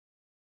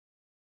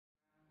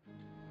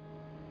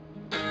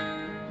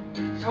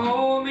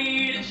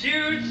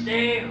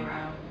stay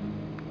around.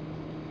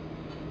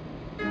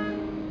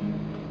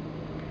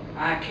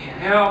 I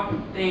can't help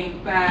but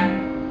think back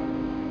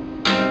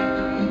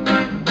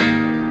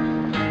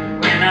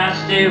when I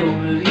still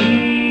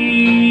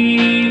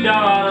believed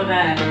all of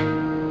that.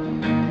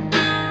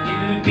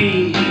 You'd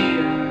be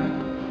here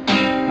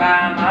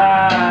by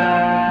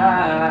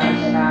my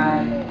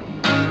side.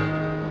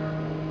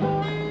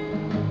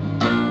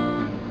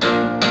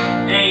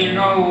 Ain't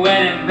no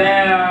wedding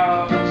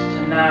bells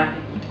tonight.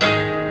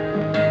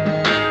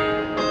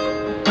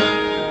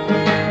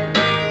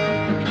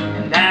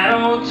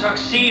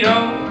 Tuxedo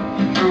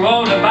through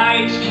all the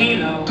bites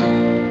kilo,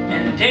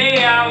 and the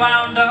day I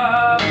wound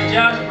up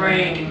just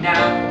breaking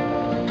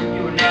down,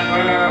 you were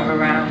never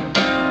around.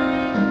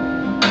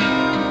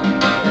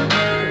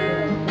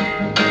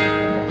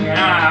 And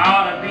I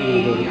ought to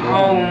be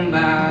home by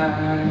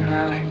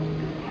now.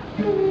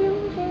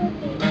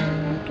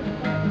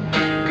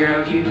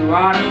 Girl, you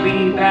ought to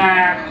be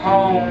back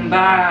home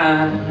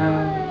by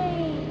now.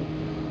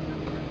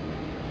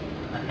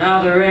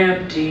 Another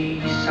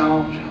empty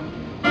song,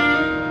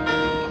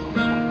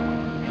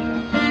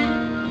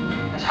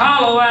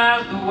 hollow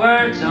as the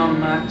words on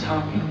my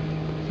tongue.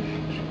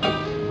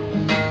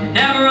 You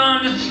never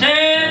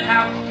understand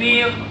how it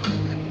feels.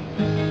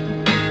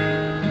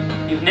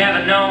 You've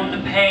never known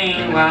the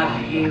pain while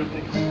it heals.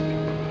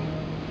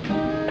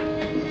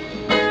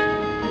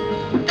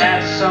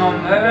 That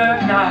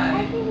summer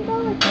night,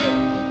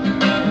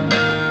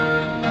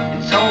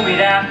 you told me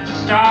that the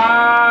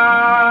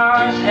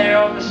stars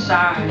held the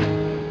sign,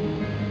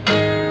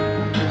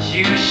 that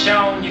you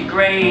shone your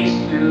grace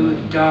through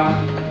the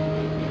dark.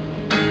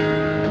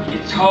 You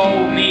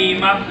told me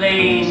my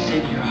place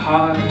in your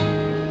heart.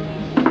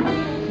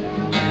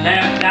 You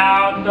left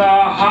out the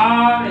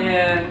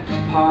hardest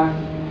part.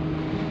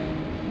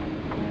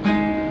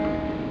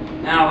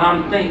 Now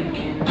I'm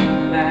thinking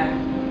back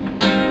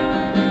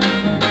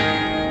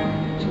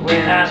to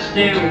when I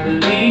still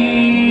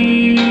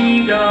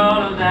believed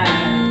all of that,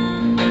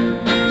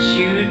 that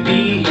you'd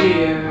be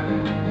here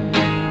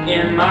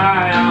in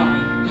my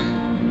arms.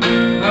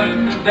 But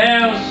the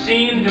bells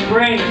seemed to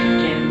break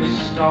in the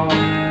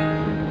storm.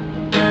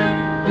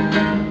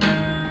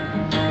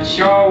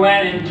 Your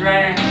wedding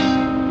dress,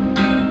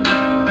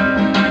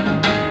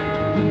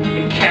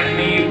 it kept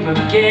me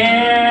forgetting,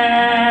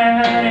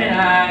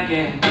 I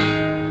guess.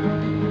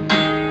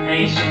 And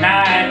each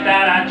night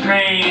that I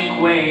drank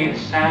away the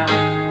sound,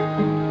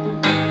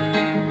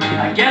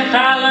 I guess I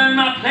learned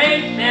my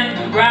place in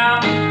the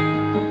ground.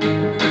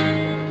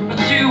 But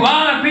you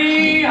ought to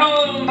be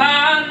home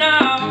by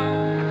now.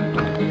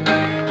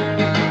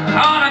 I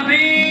ought to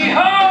be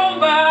home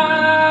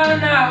by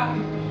now.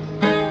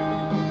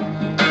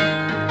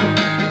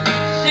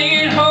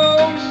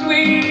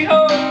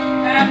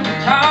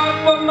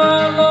 Top of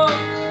my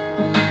lungs,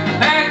 the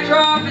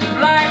backdrop is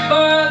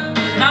blackbird,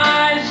 the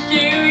night is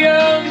still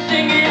young,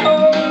 singing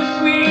home,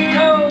 sweet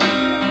home.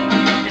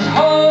 It's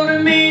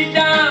holding me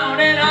down,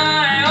 and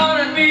I ought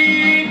to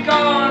be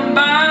gone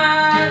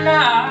by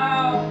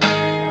now.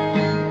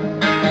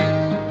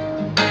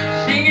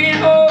 Singing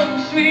home,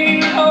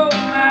 sweet home,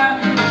 at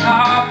the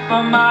top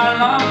of my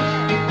lungs,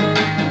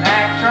 the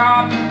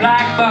backdrop is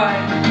blackbird,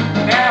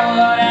 the barrel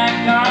of that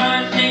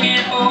gun,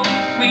 singing home,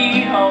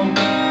 sweet home.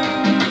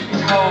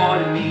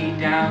 Holding me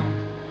down,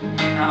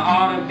 I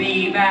ought to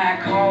be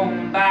back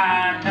home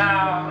by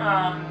now.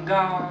 I'm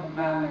gone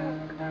by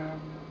now.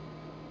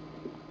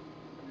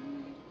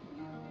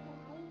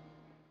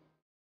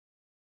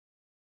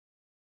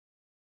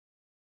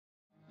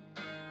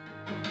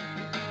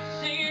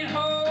 Singing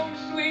home,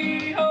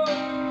 sweet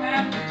home,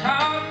 at the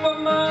top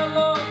of my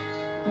lungs.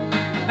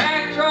 The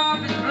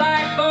backdrop is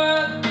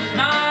blackbird, the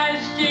night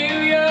is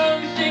still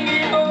young.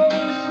 Singing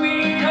home,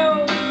 sweet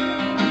home,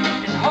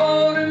 it's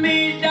holding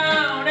me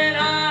down, and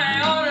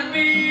I ought to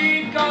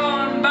be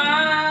gone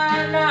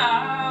by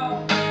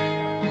now.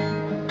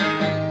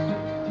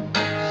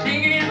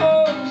 Singing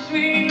home,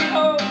 sweet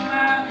home,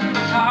 at the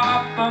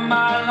top of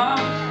my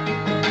lungs.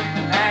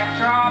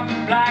 Backdrop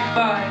is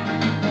blackbird,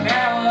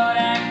 barrel of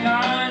that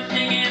gun,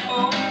 singing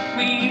home,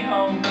 sweet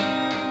home.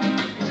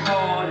 It's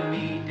holding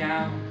me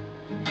down,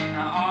 and I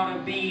ought to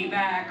be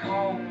back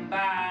home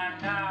by